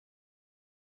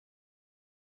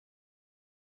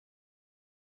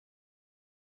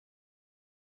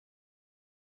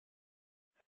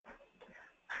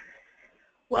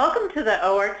Welcome to the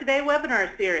OR Today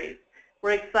webinar series.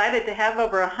 We're excited to have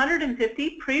over 150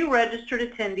 pre-registered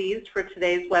attendees for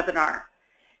today's webinar.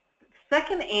 The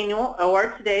second annual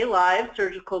OR Today Live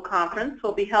Surgical Conference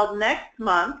will be held next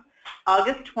month,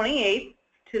 August 28th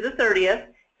to the 30th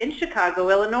in Chicago,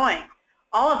 Illinois.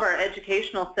 All of our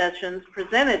educational sessions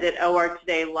presented at OR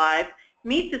Today Live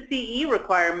meet the CE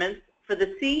requirements for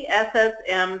the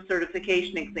CSSM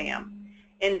certification exam.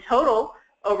 In total,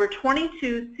 over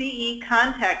 22 CE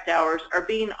contact hours are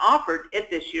being offered at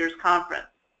this year's conference.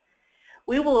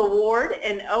 We will award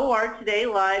an OR Today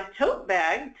Live tote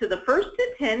bag to the first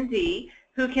attendee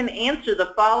who can answer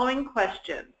the following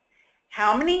questions.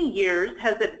 How many years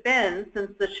has it been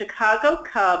since the Chicago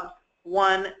Cubs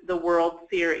won the World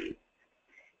Series?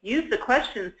 Use the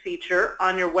questions feature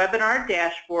on your webinar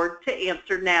dashboard to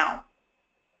answer now.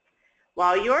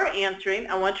 While you are answering,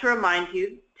 I want to remind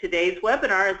you today's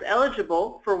webinar is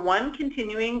eligible for 1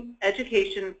 continuing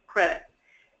education credit.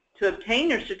 To obtain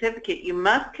your certificate, you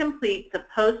must complete the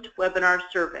post-webinar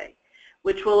survey,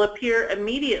 which will appear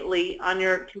immediately on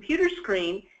your computer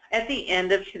screen at the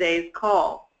end of today's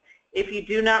call. If you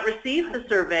do not receive the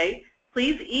survey,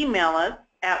 please email us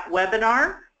at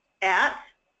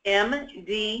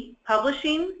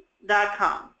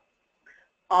webinar@mdpublishing.com.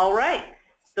 All right,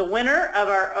 the winner of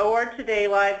our OR Today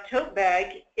Live tote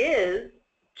bag is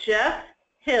Jeff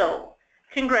Hill.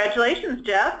 Congratulations,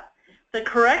 Jeff. The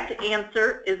correct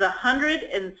answer is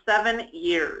 107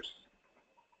 years.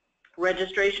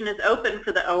 Registration is open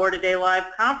for the OR Today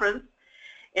Live conference,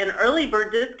 and early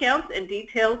bird discounts and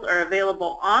details are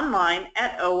available online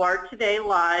at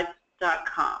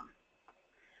ortodaylive.com.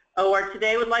 OR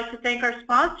Today would like to thank our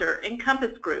sponsor,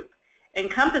 Encompass Group.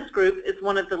 Encompass Group is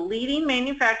one of the leading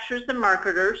manufacturers and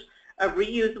marketers of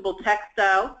reusable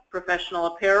textiles, professional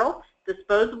apparel,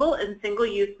 disposable and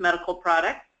single-use medical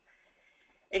products.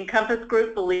 Encompass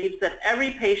Group believes that every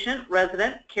patient,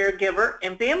 resident, caregiver,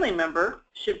 and family member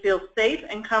should feel safe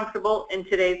and comfortable in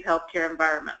today's healthcare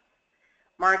environment.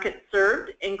 Markets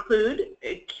served include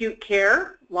acute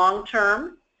care,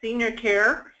 long-term, senior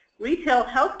care, retail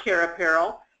healthcare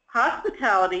apparel,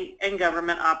 hospitality, and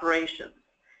government operations.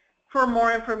 For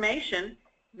more information,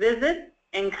 visit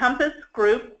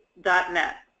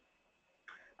encompassgroup.net.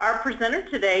 Our presenter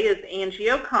today is Angie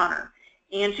O'Connor.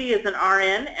 Angie is an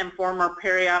RN and former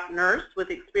Periop nurse with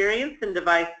experience in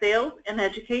device sales and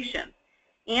education.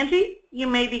 Angie, you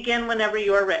may begin whenever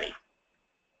you are ready.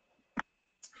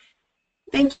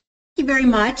 Thank you very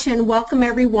much, and welcome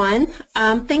everyone.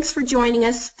 Thanks for joining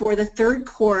us for the third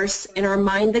course in our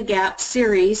Mind the Gap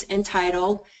series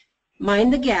entitled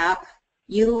Mind the Gap,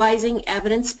 Utilizing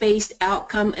Evidence-Based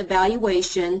Outcome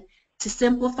Evaluation to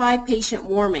Simplify Patient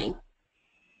Warming.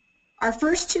 Our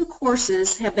first 2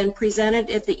 courses have been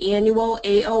presented at the annual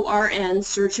AORN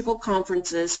surgical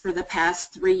conferences for the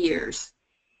past 3 years,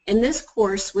 and this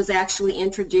course was actually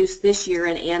introduced this year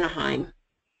in Anaheim.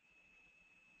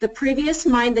 The previous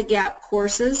Mind the Gap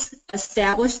courses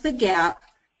established the gap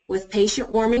with patient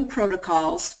warming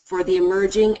protocols for the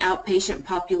emerging outpatient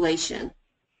population.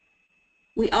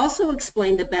 We also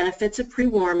explained the benefits of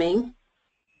pre-warming,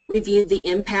 reviewed the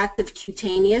impact of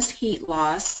cutaneous heat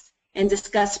loss, and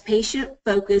discuss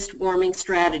patient-focused warming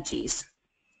strategies.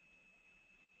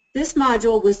 This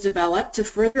module was developed to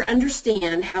further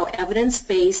understand how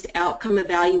evidence-based outcome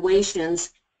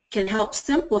evaluations can help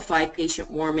simplify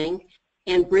patient warming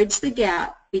and bridge the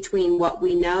gap between what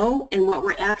we know and what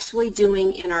we're actually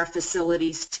doing in our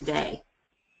facilities today.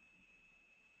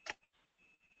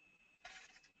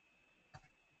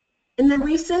 In the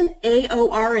recent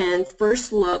AORN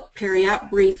First Look Periop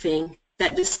briefing,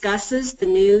 that discusses the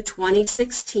new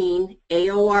 2016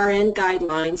 AORN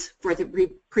guidelines for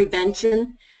the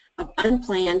prevention of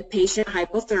unplanned patient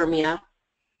hypothermia,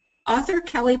 author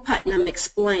Kelly Putnam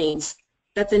explains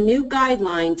that the new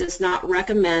guideline does not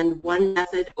recommend one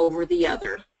method over the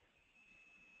other.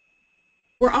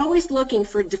 We're always looking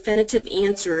for definitive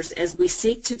answers as we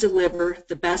seek to deliver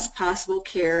the best possible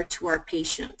care to our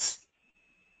patients.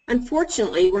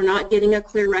 Unfortunately, we're not getting a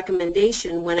clear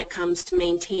recommendation when it comes to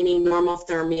maintaining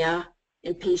normothermia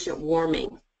and patient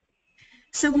warming.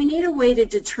 So we need a way to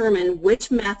determine which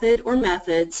method or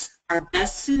methods are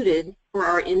best suited for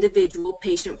our individual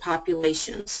patient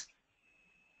populations.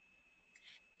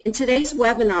 In today's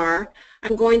webinar,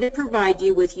 I'm going to provide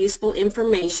you with useful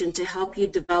information to help you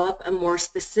develop a more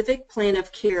specific plan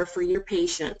of care for your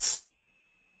patients.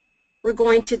 We're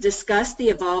going to discuss the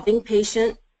evolving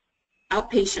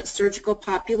outpatient surgical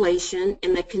population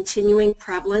and the continuing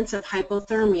prevalence of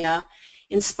hypothermia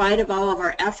in spite of all of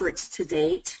our efforts to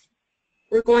date.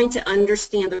 We're going to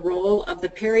understand the role of the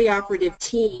perioperative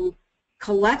team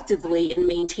collectively in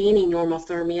maintaining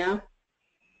normothermia.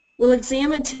 We'll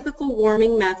examine typical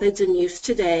warming methods in use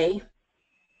today,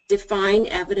 define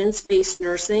evidence-based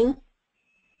nursing,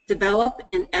 develop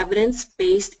an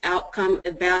evidence-based outcome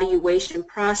evaluation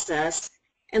process,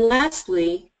 and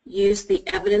lastly, use the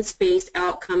evidence-based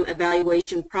outcome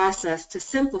evaluation process to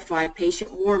simplify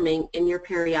patient warming in your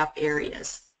periop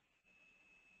areas.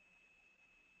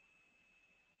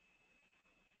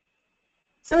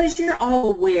 So as you're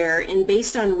all aware, and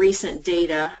based on recent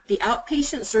data, the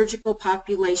outpatient surgical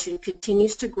population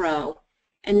continues to grow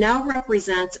and now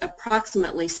represents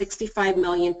approximately 65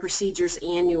 million procedures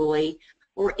annually,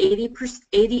 or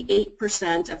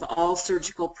 88% of all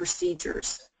surgical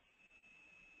procedures.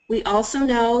 We also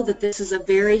know that this is a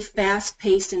very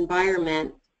fast-paced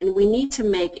environment, and we need to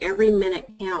make every minute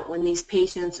count when these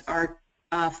patients are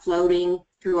floating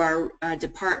through our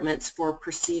departments for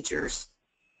procedures.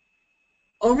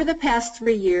 Over the past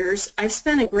 3 years, I've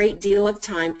spent a great deal of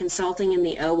time consulting in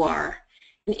the OR.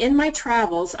 And in my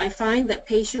travels, I find that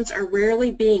patients are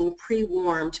rarely being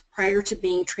pre-warmed prior to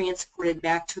being transported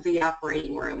back to the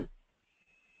operating room.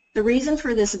 The reason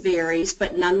for this varies,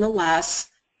 but nonetheless,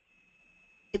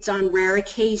 it's on rare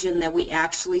occasion that we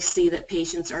actually see that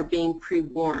patients are being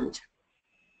pre-warmed.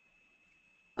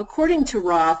 According to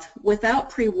Roth, without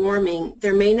pre-warming,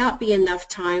 there may not be enough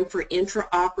time for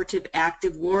intraoperative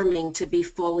active warming to be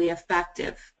fully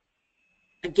effective.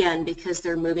 Again, because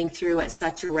they're moving through at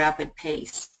such a rapid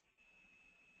pace.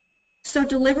 So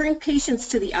delivering patients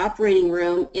to the operating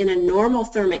room in a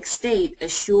normothermic state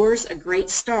assures a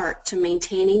great start to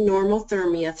maintaining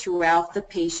normothermia throughout the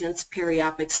patient's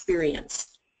periop experience.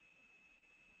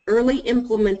 Early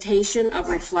implementation of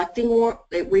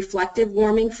reflective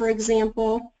warming, for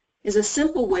example, is a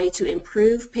simple way to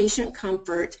improve patient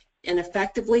comfort and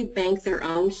effectively bank their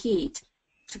own heat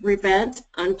to prevent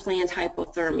unplanned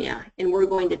hypothermia. And we're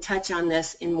going to touch on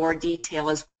this in more detail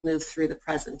as we move through the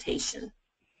presentation.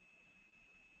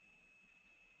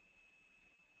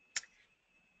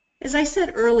 As I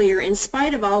said earlier, in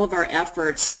spite of all of our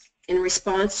efforts in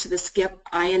response to the SCIP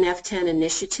INF10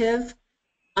 initiative,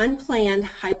 unplanned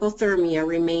hypothermia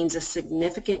remains a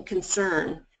significant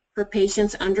concern for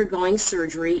patients undergoing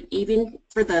surgery, even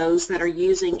for those that are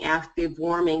using active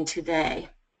warming today.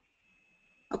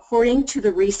 According to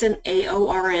the recent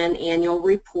AORN annual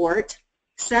report,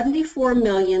 74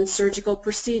 million surgical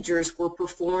procedures were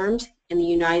performed in the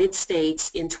United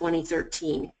States in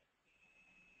 2013.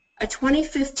 A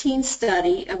 2015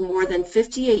 study of more than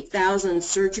 58,000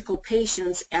 surgical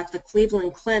patients at the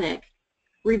Cleveland Clinic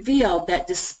revealed that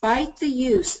despite the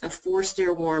use of forced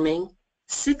air warming,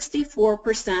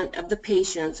 64% of the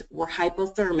patients were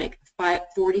hypothermic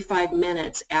 45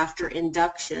 minutes after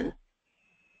induction.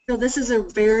 So this is a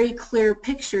very clear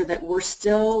picture that we're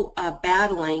still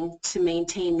battling to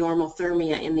maintain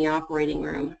normothermia in the operating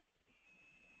room.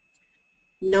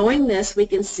 Knowing this, we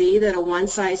can see that a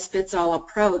one-size-fits-all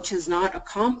approach has not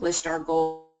accomplished our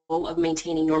goal of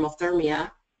maintaining normothermia.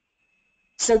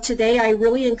 So today I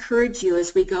really encourage you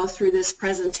as we go through this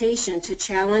presentation to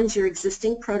challenge your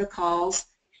existing protocols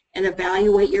and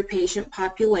evaluate your patient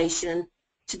population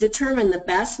to determine the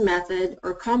best method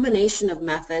or combination of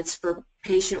methods for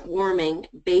patient warming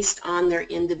based on their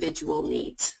individual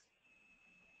needs.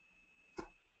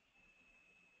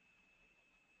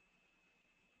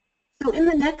 So in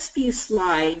the next few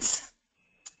slides,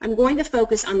 I'm going to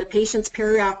focus on the patient's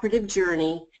perioperative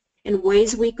journey and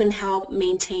ways we can help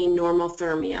maintain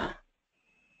normothermia.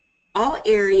 All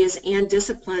areas and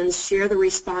disciplines share the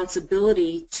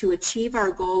responsibility to achieve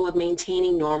our goal of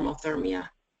maintaining normothermia.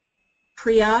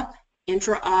 Pre-op,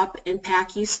 intra-op, and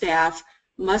PACU staff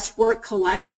must work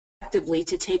collectively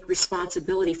to take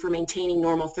responsibility for maintaining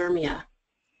normothermia.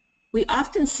 We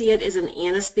often see it as an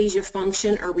anesthesia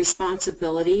function or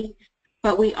responsibility,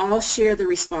 but we all share the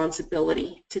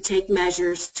responsibility to take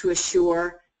measures to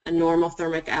assure a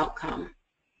normothermic outcome.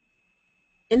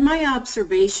 In my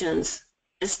observations,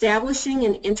 establishing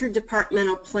an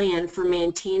interdepartmental plan for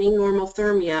maintaining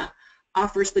normothermia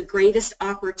offers the greatest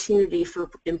opportunity for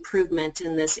improvement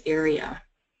in this area.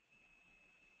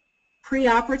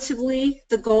 Preoperatively,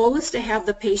 the goal is to have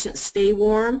the patient stay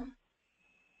warm,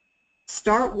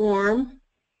 start warm,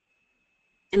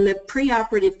 and the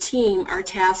preoperative team are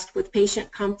tasked with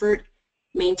patient comfort,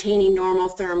 maintaining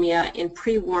normothermia, and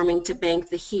pre-warming to bank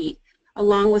the heat,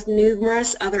 along with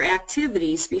numerous other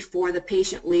activities before the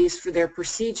patient leaves for their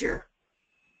procedure.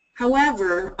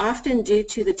 However, often due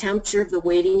to the temperature of the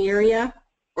waiting area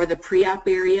or the pre-op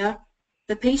area,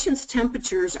 the patient's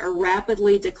temperatures are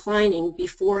rapidly declining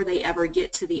before they ever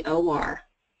get to the OR.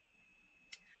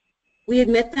 We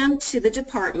admit them to the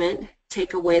department,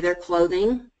 take away their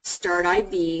clothing, start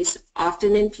IVs,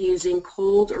 often infusing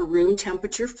cold or room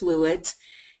temperature fluids,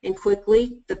 and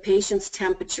quickly the patient's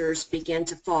temperatures begin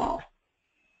to fall.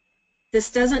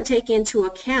 This doesn't take into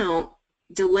account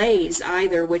delays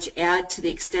either, which add to the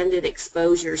extended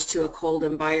exposures to a cold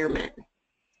environment.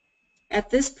 At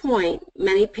this point,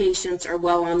 many patients are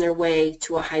well on their way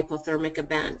to a hypothermic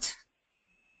event.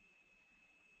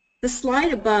 The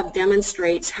slide above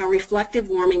demonstrates how reflective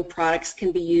warming products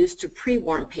can be used to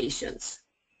pre-warm patients.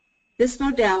 This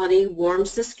modality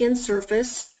warms the skin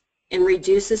surface and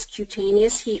reduces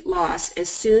cutaneous heat loss as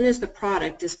soon as the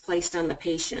product is placed on the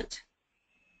patient.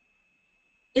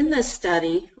 In this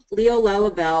study, Leo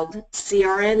Lelleveld,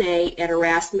 CRNA at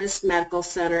Erasmus Medical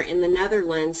Center in the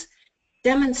Netherlands,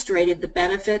 demonstrated the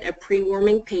benefit of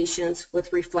pre-warming patients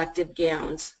with reflective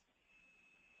gowns.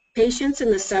 Patients in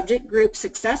the subject group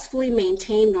successfully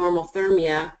maintained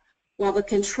normothermia, while the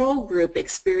control group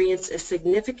experienced a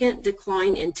significant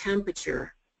decline in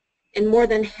temperature, and more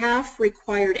than half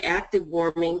required active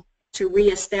warming to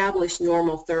reestablish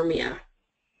normothermia.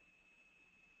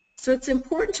 So it's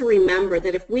important to remember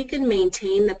that if we can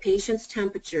maintain the patient's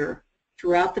temperature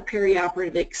throughout the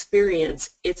perioperative experience,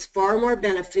 it's far more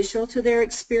beneficial to their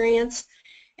experience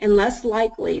and less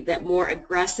likely that more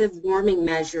aggressive warming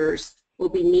measures will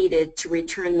be needed to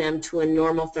return them to a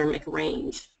normothermic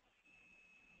range.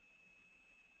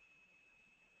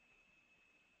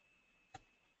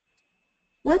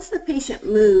 Once the patient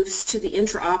moves to the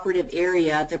intraoperative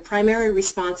area, the primary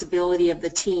responsibility of the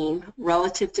team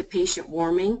relative to patient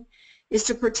warming is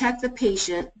to protect the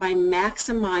patient by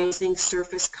maximizing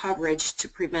surface coverage to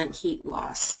prevent heat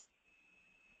loss.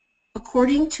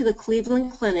 According to the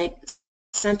Cleveland Clinic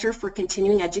Center for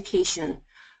Continuing Education,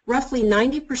 roughly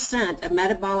 90% of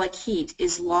metabolic heat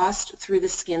is lost through the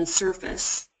skin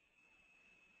surface.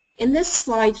 In this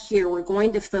slide here, we're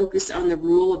going to focus on the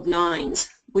rule of nines,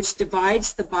 which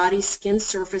divides the body's skin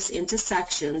surface into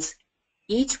sections,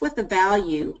 each with a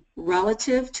value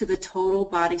relative to the total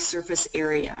body surface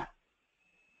area.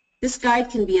 This guide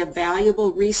can be a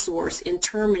valuable resource in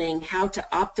determining how to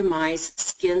optimize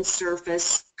skin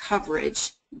surface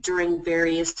coverage during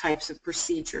various types of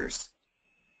procedures.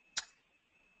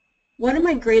 One of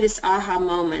my greatest aha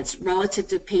moments relative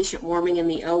to patient warming in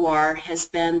the OR has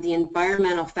been the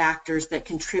environmental factors that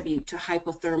contribute to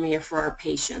hypothermia for our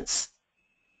patients.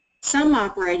 Some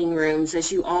operating rooms,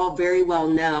 as you all very well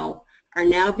know, are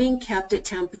now being kept at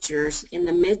temperatures in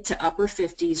the mid to upper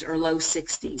 50s or low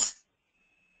 60s.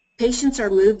 Patients are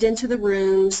moved into the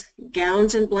rooms,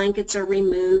 gowns and blankets are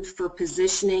removed for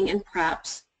positioning and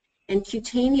preps, and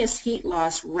cutaneous heat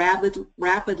loss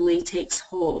rapidly takes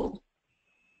hold.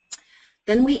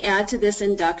 Then we add to this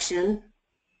induction.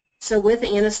 So with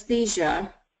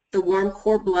anesthesia, the warm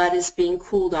core blood is being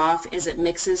cooled off as it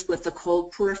mixes with the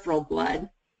cold peripheral blood.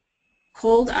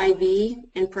 Cold IV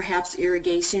and perhaps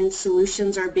irrigation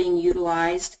solutions are being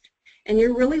utilized, and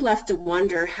you're really left to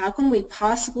wonder, how can we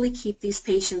possibly keep these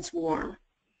patients warm?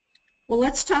 Well,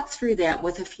 let's talk through that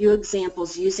with a few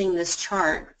examples using this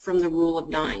chart from the rule of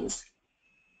nines.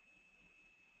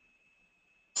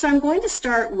 So I'm going to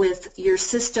start with your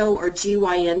cysto or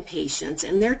GYN patients,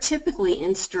 and they're typically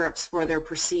in stirrups for their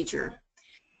procedure.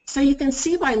 So you can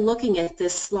see by looking at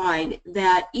this slide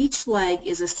that each leg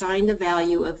is assigned a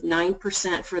value of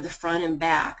 9% for the front and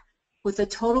back, with a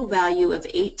total value of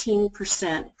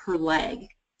 18% per leg.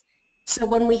 So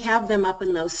when we have them up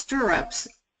in those stirrups,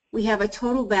 we have a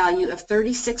total value of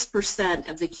 36%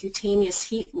 of the cutaneous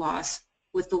heat loss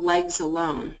with the legs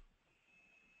alone.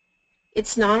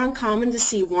 It's not uncommon to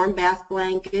see warm bath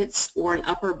blankets or an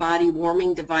upper body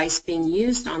warming device being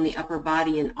used on the upper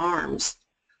body and arms.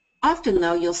 Often,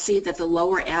 though, you'll see that the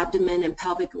lower abdomen and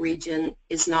pelvic region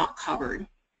is not covered.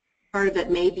 Part of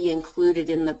it may be included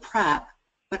in the prep,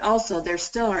 but also there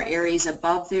still are areas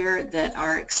above there that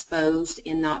are exposed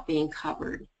and not being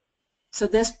covered. So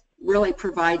this really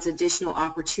provides additional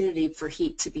opportunity for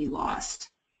heat to be lost.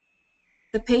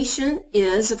 The patient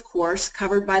is, of course,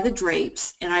 covered by the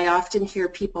drapes, and I often hear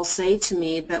people say to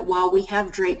me that, well, we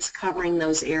have drapes covering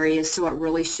those areas, so it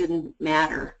really shouldn't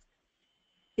matter.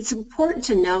 It's important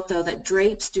to note, though, that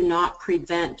drapes do not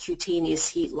prevent cutaneous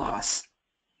heat loss.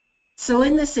 So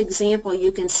in this example,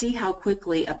 you can see how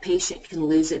quickly a patient can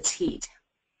lose its heat.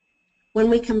 When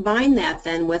we combine that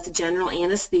then with general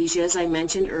anesthesia, as I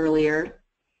mentioned earlier,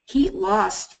 heat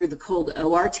loss through the cold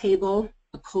OR table,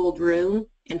 a cold room,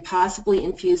 and possibly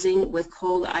infusing with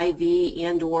cold IV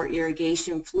and/or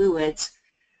irrigation fluids,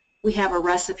 we have a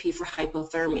recipe for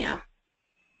hypothermia.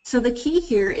 So the key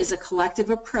here is a collective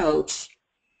approach,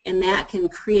 and that can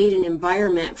create an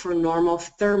environment for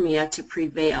normothermia to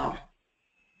prevail.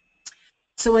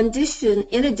 So in addition,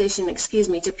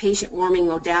 to patient warming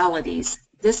modalities,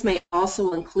 this may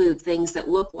also include things that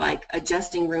look like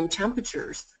adjusting room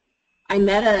temperatures. I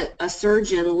met a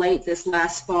surgeon late this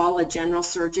last fall, a general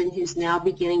surgeon, who's now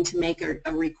beginning to make a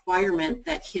requirement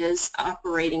that his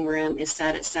operating room is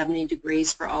set at 70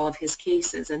 degrees for all of his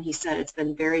cases, and he said it's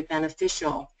been very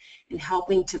beneficial in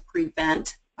helping to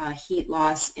prevent heat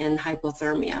loss and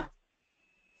hypothermia.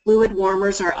 Fluid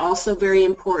warmers are also very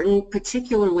important,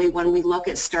 particularly when we look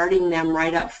at starting them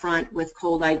right up front with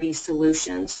cold IV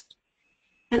solutions.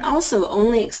 And also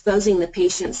only exposing the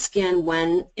patient's skin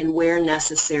when and where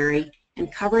necessary,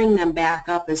 and covering them back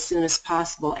up as soon as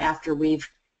possible after we've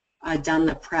done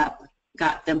the prep,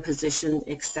 got them positioned,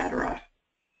 etc.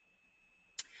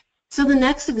 So the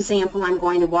next example I'm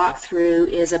going to walk through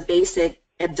is a basic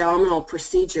abdominal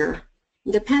procedure.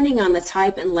 Depending on the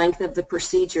type and length of the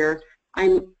procedure,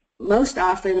 I most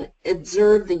often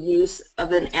observe the use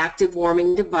of an active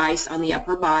warming device on the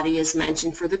upper body, as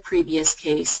mentioned for the previous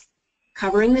case,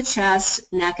 covering the chest,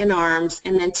 neck, and arms,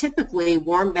 and then typically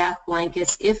warm bath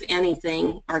blankets, if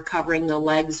anything, are covering the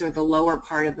legs or the lower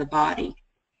part of the body.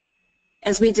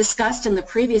 As we discussed in the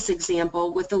previous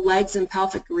example, with the legs and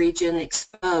pelvic region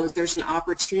exposed, there's an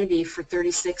opportunity for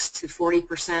 36 to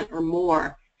 40% or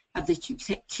more of the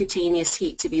cutaneous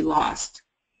heat to be lost.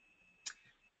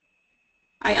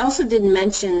 I also didn't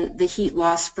mention the heat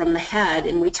loss from the head,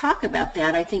 and we talk about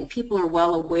that. I think people are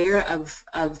well aware of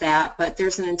that, but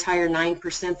there's an entire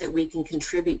 9% that we can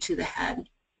contribute to the head.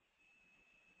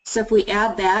 So if we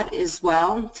add that as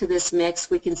well to this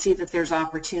mix, we can see that there's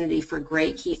opportunity for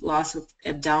great heat loss with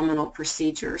abdominal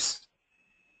procedures.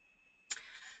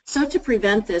 So to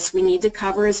prevent this, we need to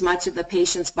cover as much of the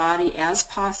patient's body as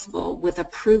possible with a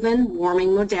proven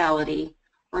warming modality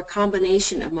or a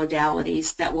combination of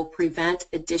modalities that will prevent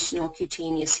additional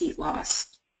cutaneous heat loss.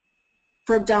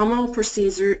 For abdominal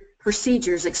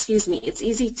procedures, it's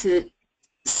easy to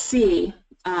see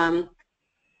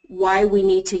why we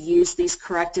need to use these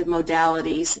corrective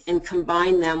modalities and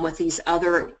combine them with these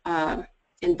other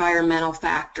environmental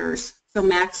factors. So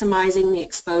maximizing the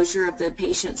exposure of the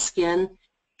patient's skin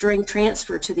during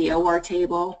transfer to the OR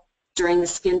table, during the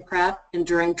skin prep, and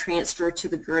during transfer to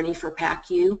the gurney for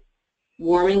PACU,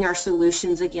 warming our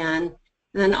solutions again,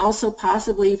 and then also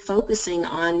possibly focusing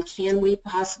on, can we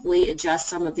possibly adjust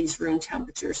some of these room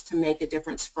temperatures to make a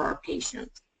difference for our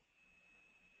patients.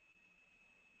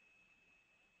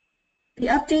 The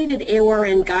updated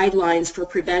AORN guidelines for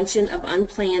prevention of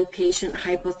unplanned patient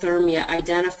hypothermia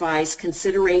identifies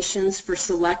considerations for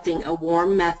selecting a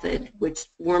warming method, which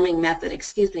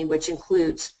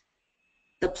includes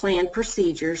the planned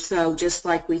procedure. So just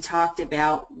like we talked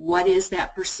about, what is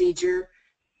that procedure?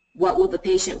 What will the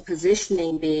patient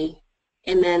positioning be?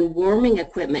 And then warming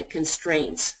equipment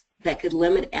constraints that could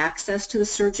limit access to the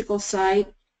surgical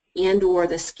site and or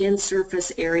the skin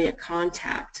surface area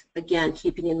contact. Again,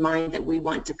 keeping in mind that we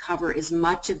want to cover as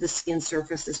much of the skin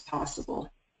surface as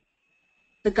possible.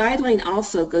 The guideline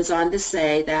also goes on to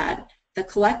say that the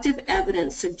collective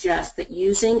evidence suggests that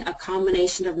using a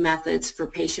combination of methods for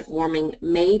patient warming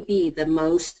may be the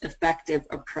most effective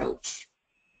approach.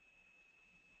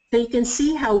 So you can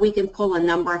see how we can pull a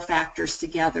number of factors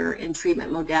together in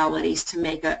treatment modalities to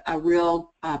make a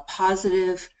real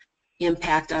positive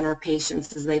impact on our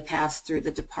patients as they pass through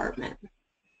the department.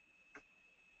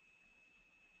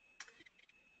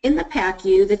 In the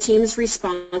PACU, the team is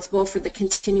responsible for the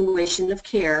continuation of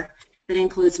care that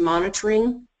includes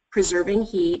monitoring, preserving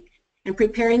heat, and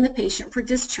preparing the patient for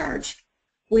discharge.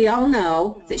 We all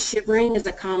know that shivering is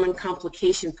a common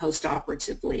complication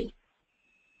postoperatively.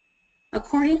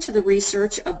 According to the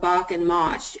research of Bach and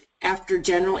Motsch, after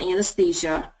general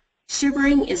anesthesia,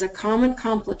 shivering is a common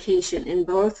complication in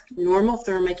both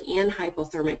normothermic and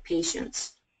hypothermic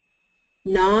patients.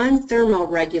 Non-thermal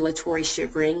regulatory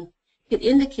shivering could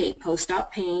indicate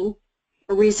post-op pain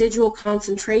or residual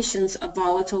concentrations of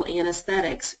volatile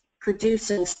anesthetics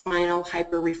producing spinal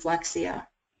hyperreflexia.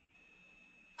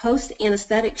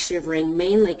 Post-anesthetic shivering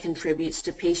mainly contributes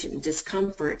to patient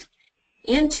discomfort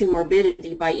and to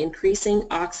morbidity by increasing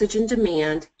oxygen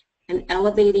demand and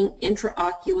elevating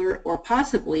intraocular or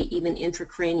possibly even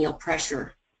intracranial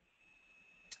pressure.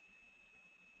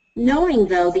 Knowing,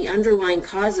 though, the underlying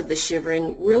cause of the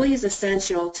shivering really is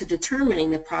essential to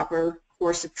determining the proper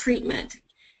course of treatment.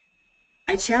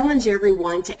 I challenge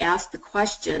everyone to ask the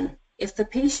question, if the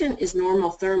patient is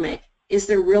normothermic, is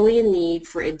there really a need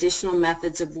for additional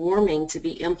methods of warming to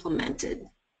be implemented?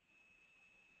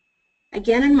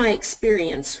 Again, in my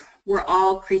experience, we're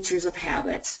all creatures of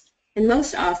habits, and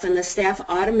most often the staff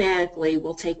automatically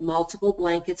will take multiple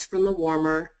blankets from the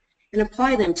warmer and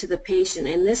apply them to the patient,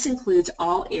 and this includes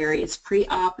all areas,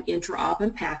 pre-op, intra-op,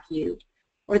 and PACU,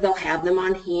 or they'll have them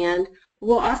on hand.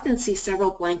 We'll often see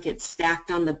several blankets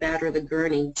stacked on the bed or the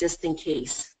gurney just in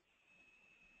case.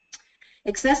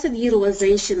 Excessive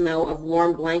utilization, though, of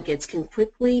warm blankets can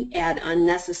quickly add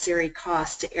unnecessary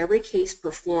costs to every case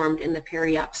performed in the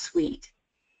Periop suite.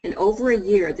 And over a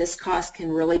year, this cost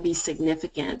can really be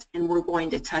significant, and we're going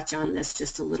to touch on this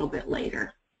just a little bit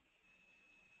later.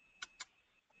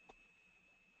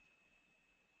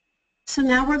 So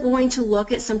now we're going to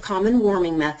look at some common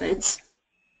warming methods.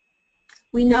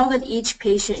 We know that each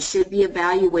patient should be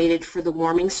evaluated for the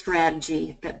warming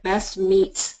strategy that best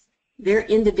meets their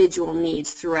individual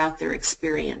needs throughout their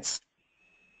experience.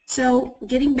 So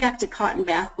getting back to cotton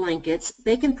bath blankets,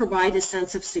 they can provide a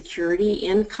sense of security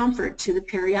and comfort to the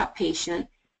Periop patient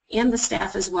and the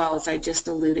staff as well, as I just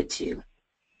alluded to.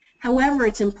 However,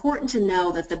 it's important to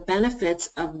know that the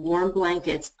benefits of warm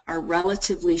blankets are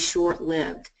relatively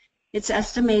short-lived. It's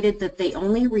estimated that they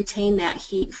only retain that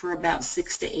heat for about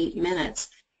 6 to 8 minutes,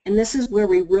 and this is where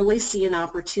we really see an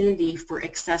opportunity for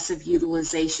excessive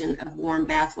utilization of warm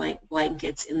bath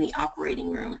blankets in the operating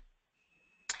room.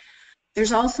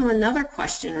 There's also another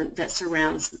question that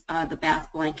surrounds the bath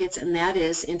blankets, and that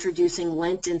is introducing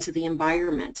lint into the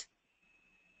environment.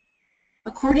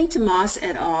 According to Moss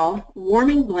et al.,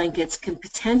 warming blankets can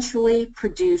potentially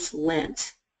produce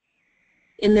lint.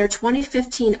 In their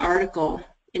 2015 article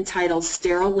entitled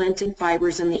Sterile Lint and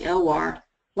Fibers in the OR,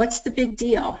 What's the Big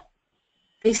Deal?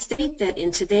 They state that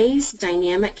in today's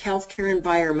dynamic healthcare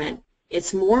environment,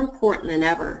 it's more important than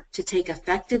ever to take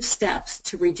effective steps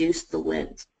to reduce the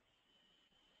lint.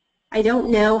 I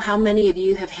don't know how many of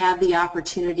you have had the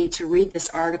opportunity to read this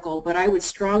article, but I would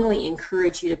strongly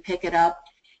encourage you to pick it up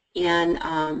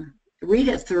and read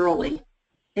it thoroughly.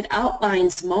 It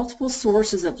outlines multiple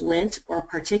sources of lint or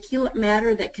particulate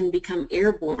matter that can become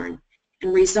airborne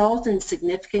and result in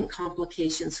significant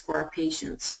complications for our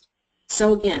patients.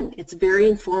 So again, it's very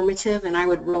informative, and I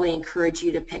would really encourage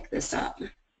you to pick this up.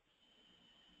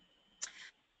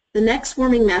 The next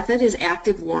warming method is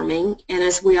active warming, and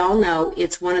as we all know,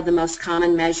 it's one of the most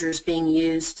common measures being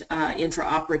used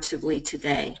intraoperatively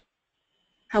today.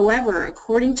 However,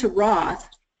 according to Roth,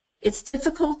 it's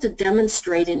difficult to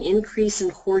demonstrate an increase in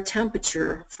core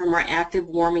temperature from our active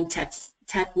warming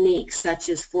techniques, such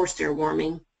as forced air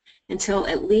warming, until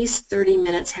at least 30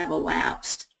 minutes have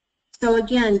elapsed. So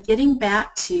again, getting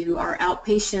back to our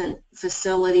outpatient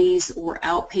facilities or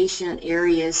outpatient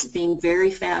areas being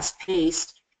very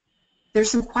fast-paced,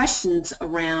 there's some questions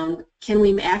around, can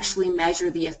we actually measure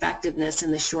the effectiveness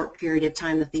in the short period of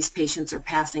time that these patients are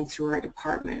passing through our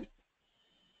department?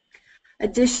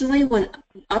 Additionally, when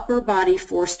upper body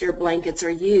forced air blankets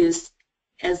are used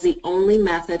as the only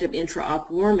method of intra-op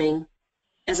warming,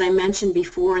 as I mentioned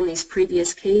before in these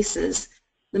previous cases,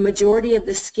 the majority of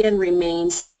the skin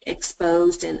remains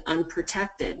exposed and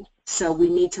unprotected. So we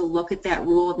need to look at that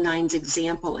rule of 9's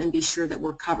example and be sure that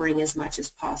we're covering as much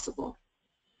as possible.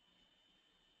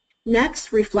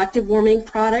 Next, reflective warming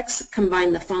products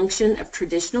combine the function of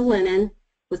traditional linen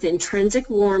with intrinsic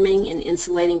warming and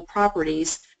insulating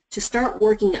properties to start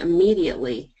working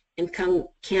immediately and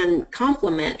can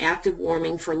complement active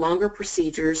warming for longer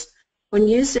procedures when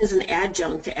used as an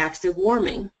adjunct to active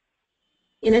warming.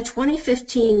 In a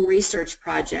 2015 research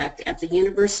project at the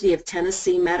University of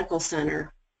Tennessee Medical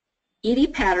Center, Edie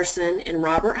Patterson and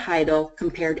Robert Heidel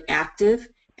compared active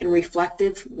and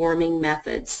reflective warming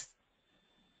methods.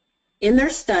 In their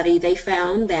study, they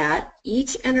found that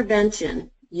each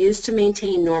intervention used to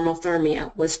maintain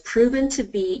normothermia was proven to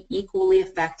be equally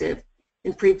effective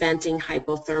in preventing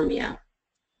hypothermia.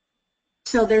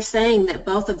 So they're saying that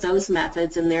both of those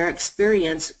methods in their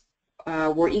experience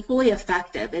were equally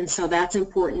effective, and so that's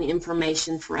important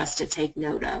information for us to take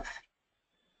note of.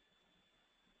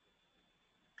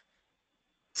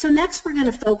 So next we're going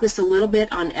to focus a little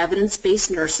bit on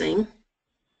evidence-based nursing.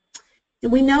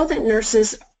 And we know that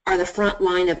nurses are the front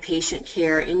line of patient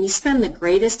care, and you spend the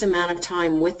greatest amount of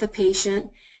time with the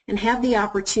patient and have the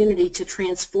opportunity to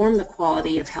transform the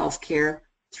quality of health care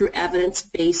through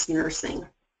evidence-based nursing.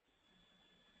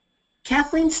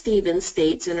 Kathleen Stevens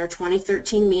states in her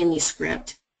 2013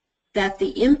 manuscript that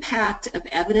the impact of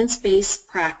evidence-based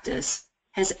practice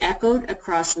has echoed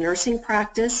across nursing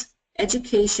practice,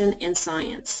 education, and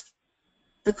science.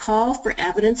 The call for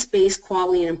evidence-based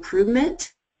quality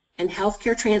improvement and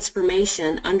healthcare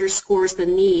transformation underscores the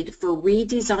need for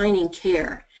redesigning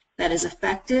care that is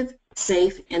effective,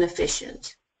 safe, and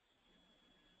efficient.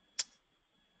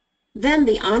 Then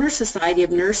the Honor Society of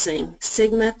Nursing,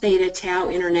 Sigma Theta Tau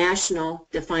International,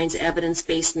 defines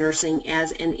evidence-based nursing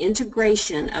as an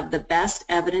integration of the best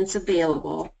evidence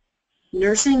available,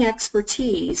 nursing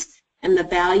expertise, and the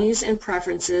values and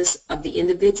preferences of the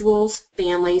individuals,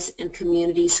 families, and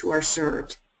communities who are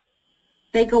served.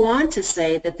 They go on to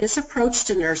say that this approach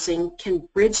to nursing can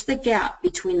bridge the gap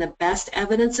between the best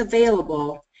evidence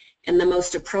available and the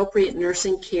most appropriate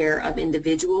nursing care of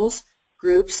individuals,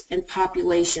 groups, and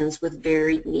populations with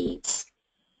varied needs.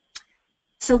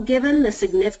 So given the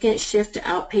significant shift to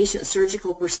outpatient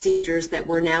surgical procedures that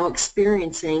we're now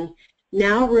experiencing,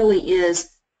 now really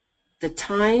is the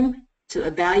time to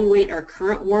evaluate our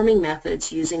current warming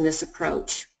methods using this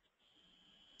approach.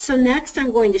 So next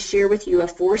I'm going to share with you a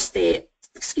four-step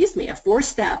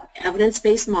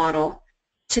evidence-based model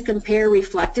to compare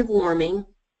reflective warming,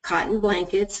 cotton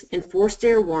blankets, and forced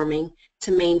air warming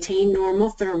to maintain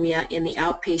normothermia in the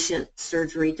outpatient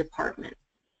surgery department.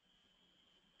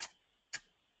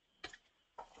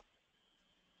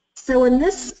 So in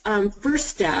this first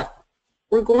step,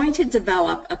 we're going to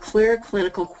develop a clear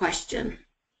clinical question.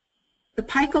 The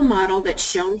PICO model that's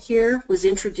shown here was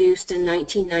introduced in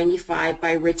 1995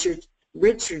 by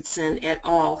Richardson et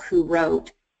al., who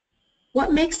wrote,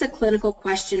 "What makes a clinical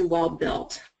question well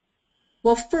built?"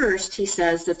 Well, first, he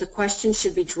says that the question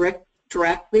should be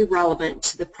directly relevant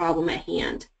to the problem at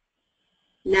hand.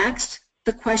 Next,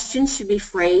 the question should be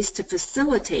phrased to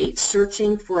facilitate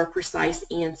searching for a precise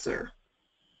answer.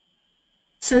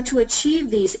 So to achieve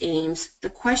these aims, the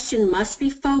question must be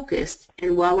focused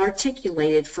and well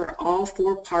articulated for all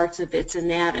four parts of its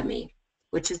anatomy,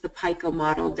 which is the PICO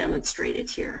model demonstrated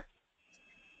here.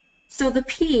 So the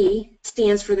P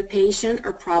stands for the patient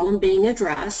or problem being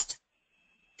addressed.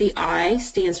 The I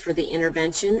stands for the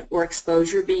intervention or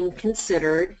exposure being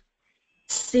considered.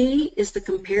 C is the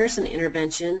comparison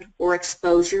intervention or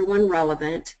exposure when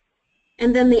relevant.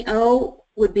 And then the O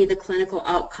would be the clinical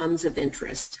outcomes of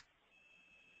interest.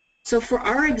 So for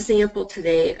our example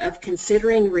today of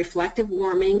considering reflective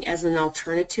warming as an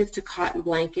alternative to cotton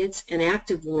blankets and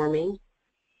active warming,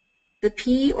 the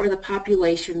P or the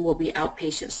population will be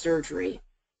outpatient surgery.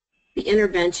 The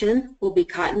intervention will be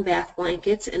cotton bath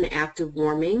blankets and active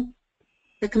warming.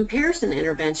 The comparison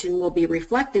intervention will be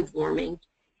reflective warming,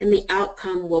 and the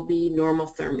outcome will be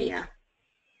normothermia.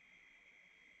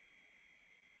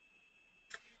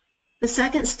 The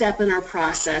second step in our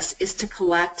process is to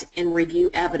collect and review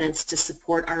evidence to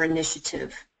support our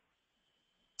initiative.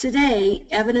 Today,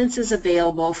 evidence is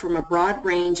available from a broad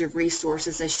range of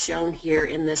resources as shown here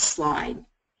in this slide.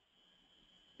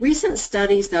 Recent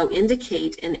studies, though,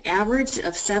 indicate an average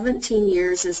of 17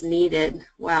 years is needed,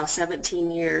 wow, 17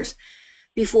 years,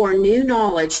 before new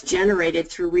knowledge generated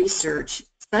through research,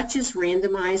 such as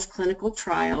randomized clinical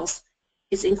trials,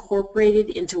 is incorporated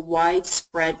into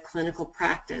widespread clinical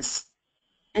practice.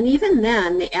 And even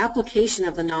then, the application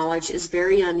of the knowledge is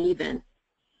very uneven.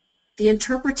 The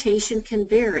interpretation can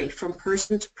vary from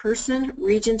person to person,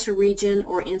 region to region,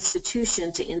 or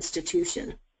institution to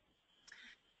institution.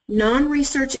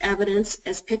 Non-research evidence,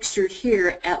 as pictured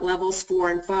here at levels 4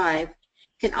 and 5,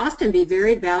 can often be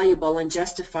very valuable in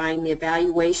justifying the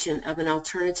evaluation of an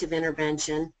alternative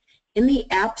intervention in the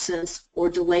absence or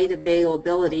delayed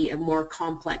availability of more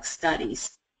complex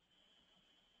studies.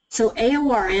 So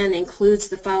AORN includes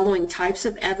the following types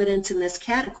of evidence in this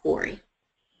category.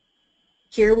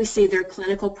 Here we see their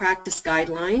clinical practice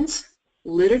guidelines,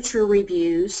 literature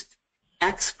reviews,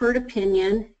 expert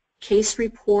opinion, case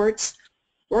reports.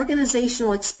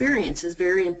 Organizational experience is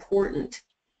very important,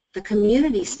 the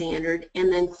community standard,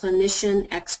 and then clinician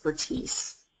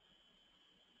expertise.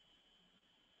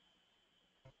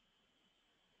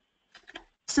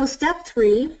 So step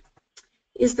 3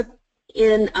 is the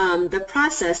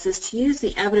process is to use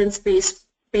the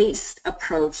evidence-based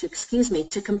approach,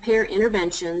 to compare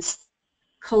interventions,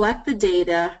 collect the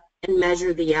data, and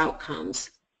measure the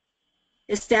outcomes.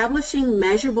 Establishing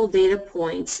measurable data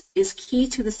points is key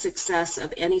to the success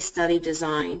of any study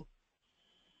design.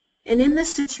 And in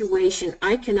this situation,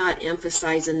 I cannot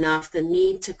emphasize enough the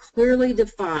need to clearly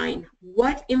define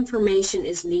what information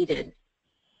is needed,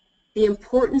 the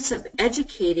importance of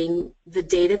educating the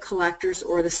data collectors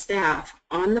or the staff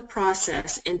on the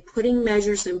process and putting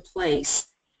measures in place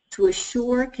to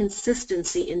assure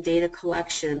consistency in data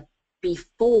collection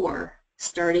before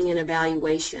starting an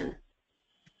evaluation.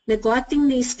 Neglecting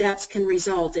these steps can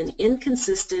result in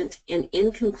inconsistent and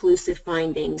inconclusive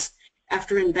findings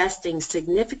after investing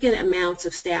significant amounts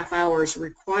of staff hours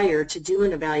required to do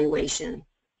an evaluation.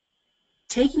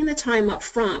 Taking the time up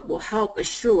front will help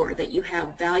assure that you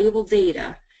have valuable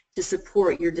data to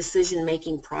support your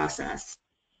decision-making process.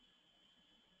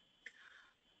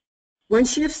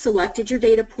 Once you have selected your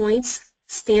data points,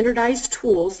 standardized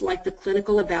tools like the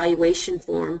clinical evaluation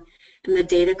form and the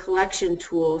data collection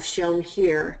tool shown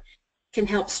here can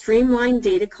help streamline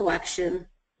data collection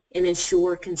and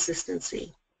ensure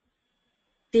consistency.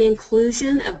 The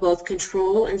inclusion of both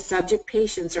control and subject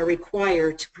patients are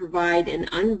required to provide an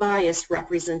unbiased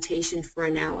representation for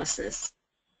analysis.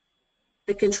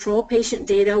 The control patient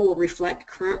data will reflect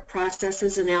current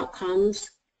processes and outcomes,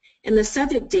 and the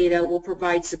subject data will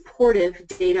provide supportive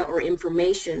data or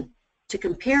information to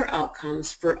compare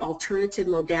outcomes for alternative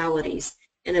modalities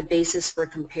and a basis for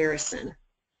comparison.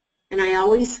 And I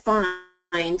always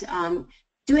find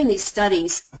doing these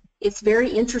studies, it's very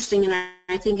interesting and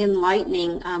I think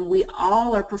enlightening. We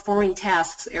all are performing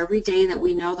tasks every day that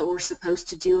we know that we're supposed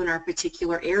to do in our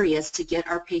particular areas to get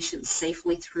our patients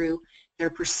safely through their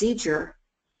procedure,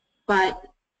 but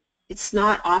it's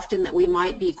not often that we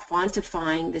might be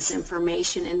quantifying this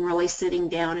information and really sitting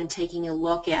down and taking a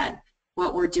look at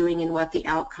what we're doing and what the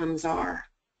outcomes are.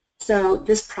 So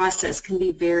this process can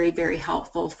be very, very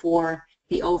helpful for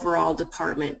the overall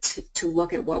department to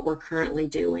look at what we're currently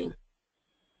doing.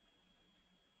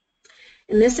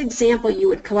 In this example, you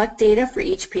would collect data for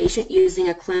each patient using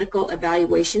a clinical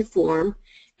evaluation form,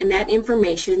 and that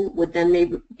information would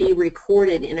then be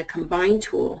recorded in a combined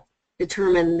tool to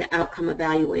determine the outcome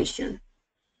evaluation.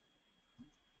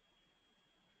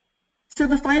 So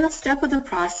the final step of the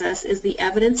process is the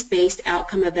evidence-based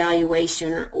outcome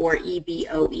evaluation, or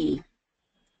EBOE.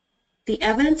 The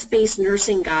Evidence-Based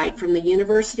Nursing Guide from the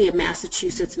University of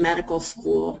Massachusetts Medical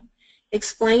School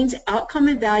explains outcome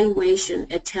evaluation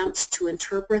attempts to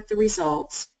interpret the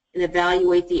results and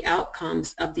evaluate the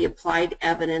outcomes of the applied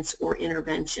evidence or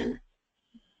intervention.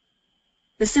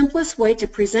 The simplest way to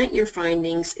present your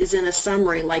findings is in a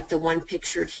summary like the one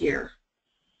pictured here.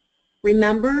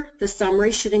 Remember, the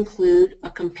summary should include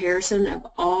a comparison of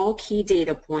all key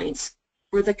data points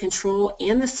for the control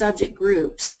and the subject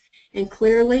groups and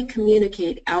clearly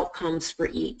communicate outcomes for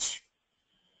each.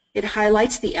 It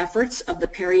highlights the efforts of the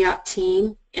Periop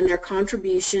team and their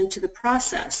contribution to the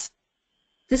process.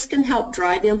 This can help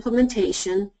drive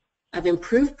implementation of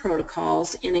improved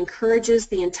protocols and encourages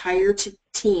the entire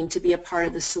team to be a part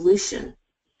of the solution.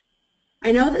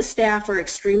 I know that staff are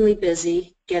extremely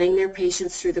busy getting their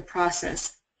patients through the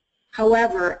process.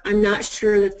 However, I'm not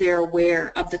sure that they're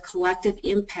aware of the collective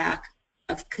impact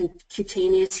of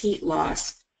cutaneous heat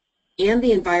loss and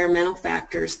the environmental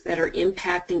factors that are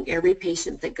impacting every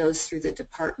patient that goes through the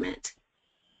department.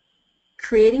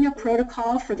 Creating a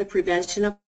protocol for the prevention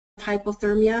of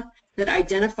hypothermia that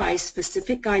identifies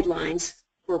specific guidelines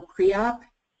for pre-op,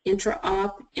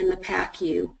 intra-op, and the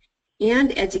PACU,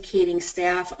 and educating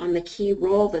staff on the key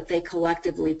role that they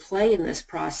collectively play in this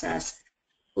process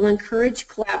will encourage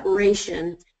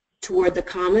collaboration toward the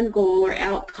common goal or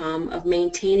outcome of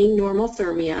maintaining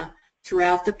normothermia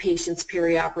throughout the patient's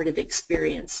perioperative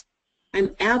experience.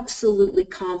 I'm absolutely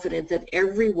confident that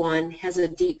everyone has a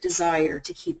deep desire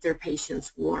to keep their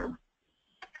patients warm.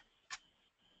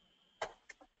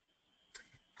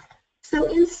 So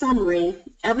in summary,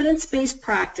 evidence-based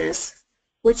practice,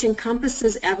 which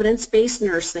encompasses evidence-based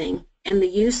nursing and the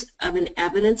use of an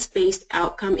evidence-based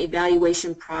outcome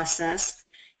evaluation process,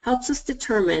 helps us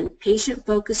determine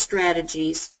patient-focused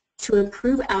strategies to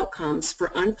improve outcomes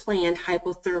for unplanned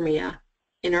hypothermia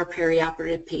in our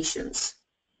perioperative patients.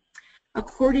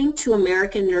 According to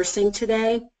American Nursing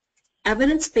Today,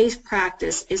 evidence-based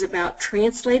practice is about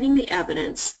translating the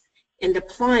evidence and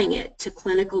applying it to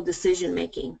clinical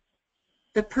decision-making.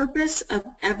 The purpose of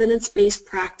evidence-based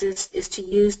practice is to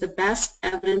use the best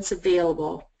evidence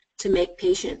available to make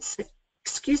patient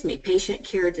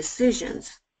care decisions.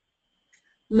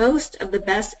 Most of the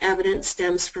best evidence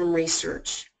stems from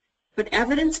research, but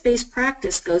evidence-based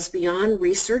practice goes beyond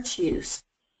research use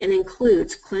and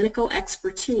includes clinical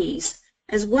expertise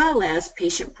as well as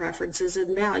patient preferences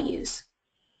and values.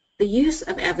 The use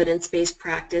of evidence-based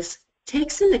practice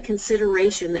takes into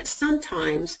consideration that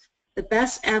sometimes the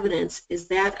best evidence is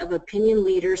that of opinion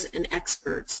leaders and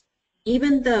experts,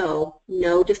 even though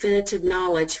no definitive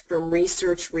knowledge from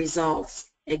research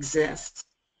results exists.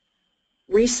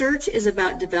 Research is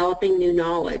about developing new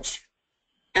knowledge.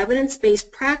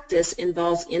 Evidence-based practice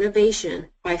involves innovation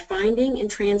by finding and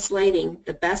translating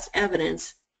the best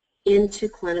evidence into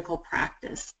clinical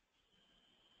practice.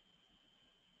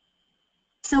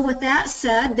 So with that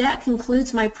said, that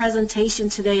concludes my presentation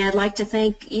today. I'd like to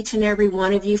thank each and every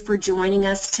one of you for joining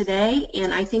us today,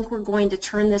 and I think we're going to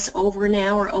turn this over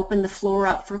now or open the floor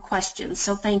up for questions.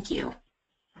 So thank you.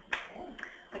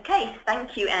 Okay,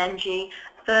 thank you, Angie.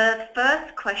 The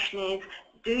first question is,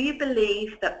 do you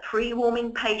believe that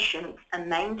pre-warming patients and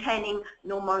maintaining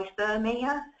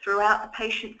normothermia throughout the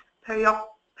patient's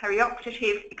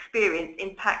perioperative experience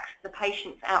impacts the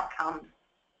patient's outcomes?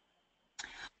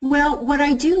 Well, what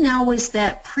I do know is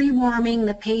that pre-warming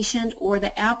the patient or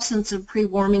the absence of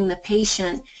pre-warming the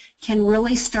patient can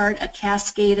really start a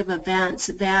cascade of events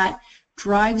that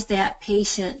drives that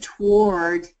patient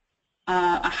toward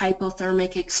a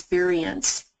hypothermic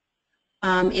experience.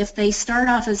 If they start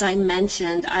off, as I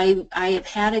mentioned, I have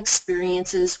had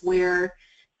experiences where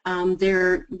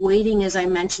they're waiting, as I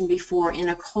mentioned before, in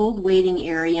a cold waiting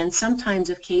area, and sometimes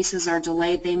if cases are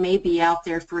delayed, they may be out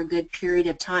there for a good period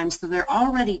of time, so they're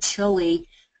already chilly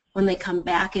when they come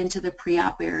back into the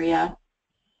pre-op area.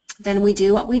 Then we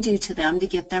do what we do to them to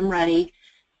get them ready.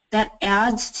 That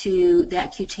adds to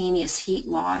that cutaneous heat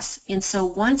loss, and so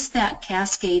once that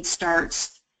cascade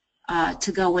starts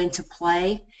to go into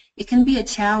play, it can be a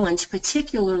challenge,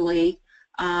 particularly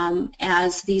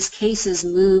as these cases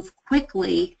move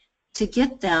quickly to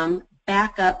get them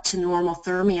back up to normal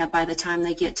thermia by the time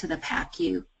they get to the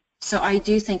PACU. So I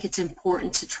do think it's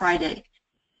important to try to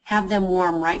have them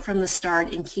warm right from the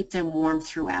start and keep them warm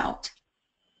throughout.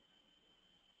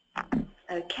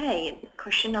 Okay,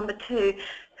 question number 2.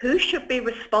 Who should be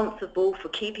responsible for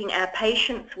keeping our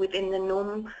patients within the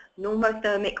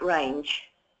normothermic range?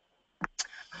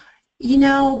 You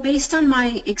know, based on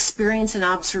my experience and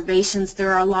observations,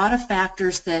 there are a lot of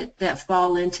factors that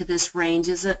fall into this range.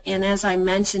 And as I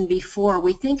mentioned before,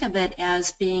 we think of it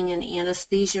as being an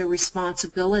anesthesia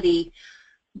responsibility,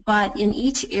 but in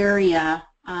each area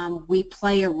we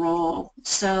play a role.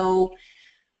 So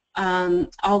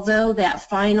although that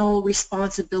final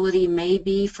responsibility may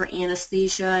be for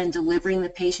anesthesia and delivering the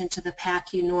patient to the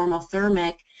PACU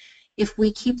normothermic, if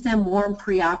we keep them warm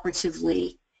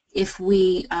preoperatively, if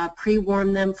we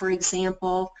pre-warm them, for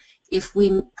example, if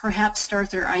we perhaps start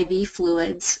their IV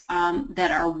fluids that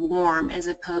are warm as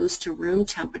opposed to room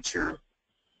temperature.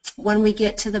 When we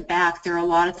get to the back, there are a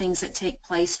lot of things that take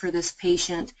place for this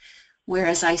patient where,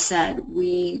 as I said,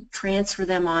 we transfer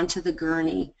them onto the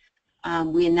gurney,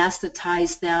 we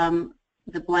anesthetize them,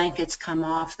 the blankets come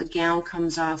off, the gown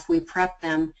comes off, we prep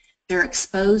them, they're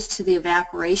exposed to the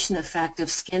evaporation effect of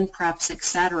skin preps,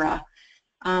 etc.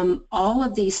 All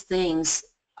of these things,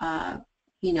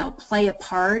 you know, play a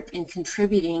part in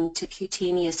contributing to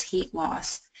cutaneous heat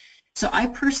loss. So I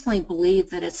personally believe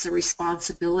that it's the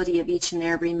responsibility of each and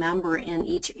every member in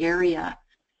each area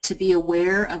to be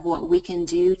aware of what we can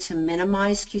do to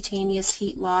minimize cutaneous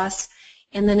heat loss,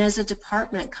 and then as a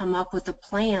department come up with a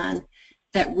plan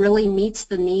that really meets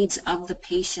the needs of the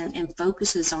patient and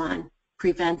focuses on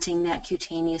preventing that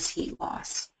cutaneous heat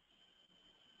loss.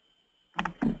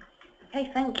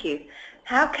 Okay, thank you.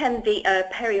 How can the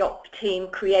Periop team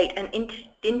create an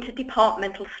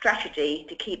interdepartmental strategy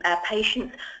to keep our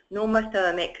patients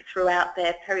normothermic throughout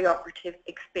their perioperative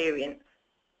experience?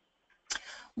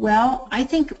 Well, I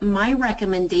think my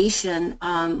recommendation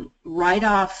right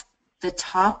off the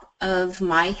top of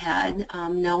my head,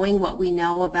 knowing what we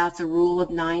know about the rule of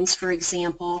nines, for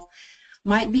example,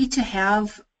 might be to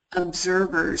have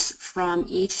observers from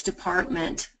each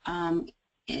department,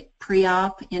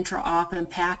 pre-op, intra-op, and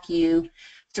PACU,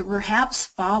 to perhaps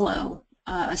follow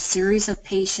a series of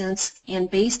patients,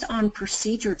 and based on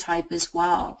procedure type as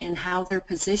well and how they're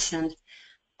positioned,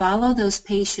 follow those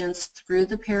patients through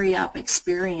the periop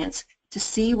experience to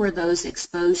see where those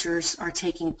exposures are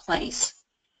taking place.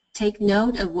 Take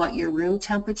note of what your room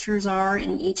temperatures are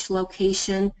in each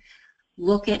location.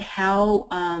 Look at how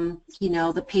you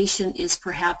know, the patient is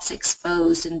perhaps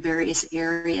exposed in various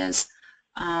areas.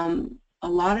 A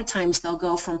lot of times they'll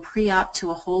go from pre-op to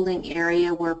a holding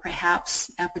area where perhaps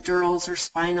epidurals or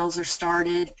spinals are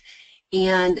started,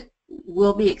 and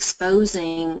we'll be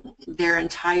exposing their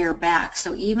entire back.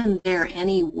 So even there,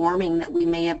 any warming that we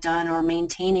may have done or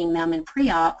maintaining them in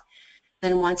pre-op,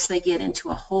 then once they get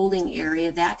into a holding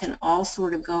area, that can all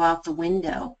sort of go out the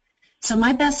window. So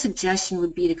my best suggestion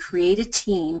would be to create a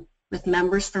team with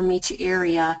members from each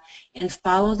area and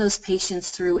follow those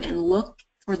patients through and look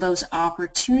for those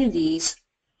opportunities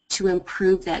to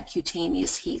improve that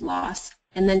cutaneous heat loss,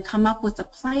 and then come up with a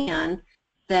plan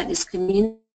that is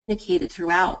communicated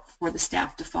throughout for the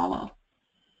staff to follow.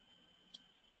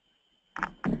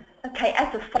 Okay,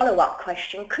 as a follow-up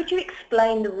question, could you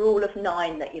explain the rule of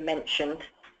 9 that you mentioned?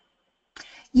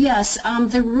 Yes,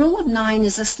 the rule of 9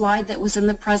 is a slide that was in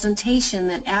the presentation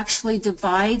that actually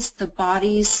divides the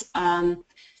body's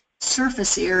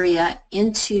surface area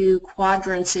into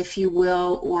quadrants, if you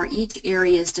will, or each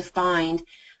area is defined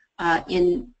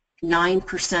in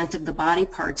 9% of the body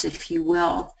parts, if you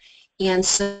will. And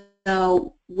so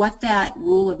So what that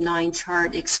rule of 9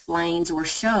 chart explains or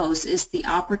shows is the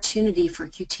opportunity for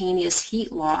cutaneous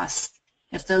heat loss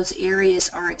if those areas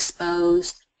are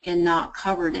exposed and not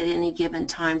covered at any given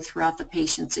time throughout the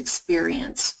patient's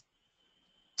experience.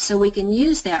 So we can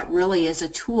use that really as a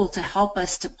tool to help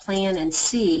us to plan and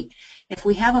see if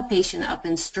we have a patient up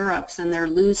in stirrups and they're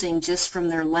losing just from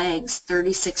their legs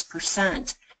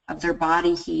 36% of their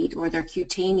body heat or their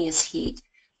cutaneous heat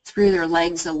through their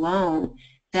legs alone.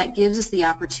 That gives us the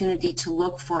opportunity to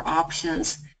look for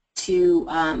options to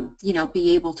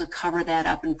be able to cover that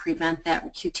up and prevent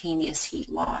that cutaneous heat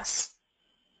loss.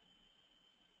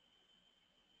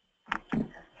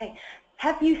 Okay.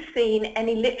 Have you seen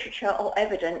any literature or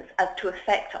evidence as to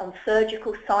effect on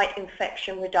surgical site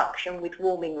infection reduction with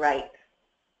warming rates?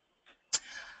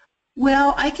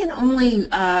 Well, I can only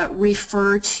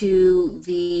refer to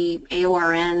the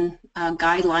AORN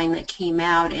guideline that came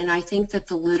out, and I think that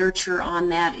the literature on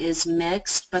that is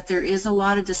mixed, but there is a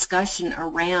lot of discussion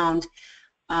around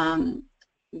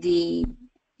the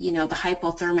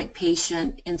hypothermic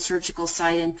patient in surgical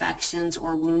site infections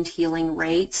or wound healing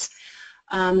rates.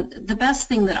 The best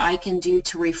thing that I can do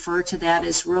to refer to that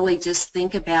is really just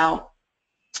think about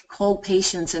cold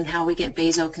patients and how we get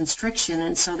vasoconstriction,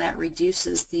 and so that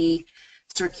reduces the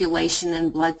circulation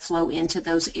and blood flow into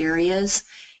those areas.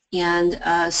 And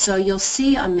so you'll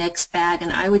see a mixed bag,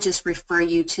 and I would just refer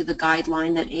you to the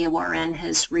guideline that AORN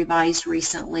has revised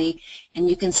recently, and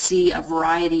you can see a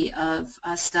variety of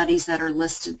studies that are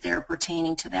listed there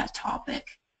pertaining to that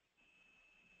topic.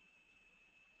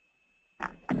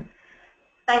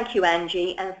 Thank you,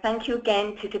 Angie, and thank you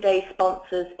again to today's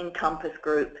sponsors, Encompass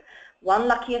Group. One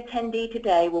lucky attendee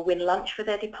today will win lunch for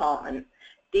their department.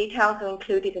 Details are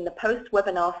included in the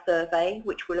post-webinar survey,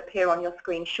 which will appear on your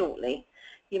screen shortly.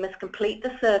 You must complete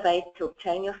the survey to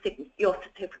obtain your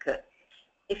certificate.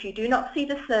 If you do not see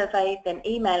the survey, then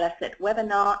email us at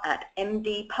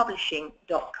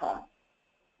webinar@mdpublishing.com.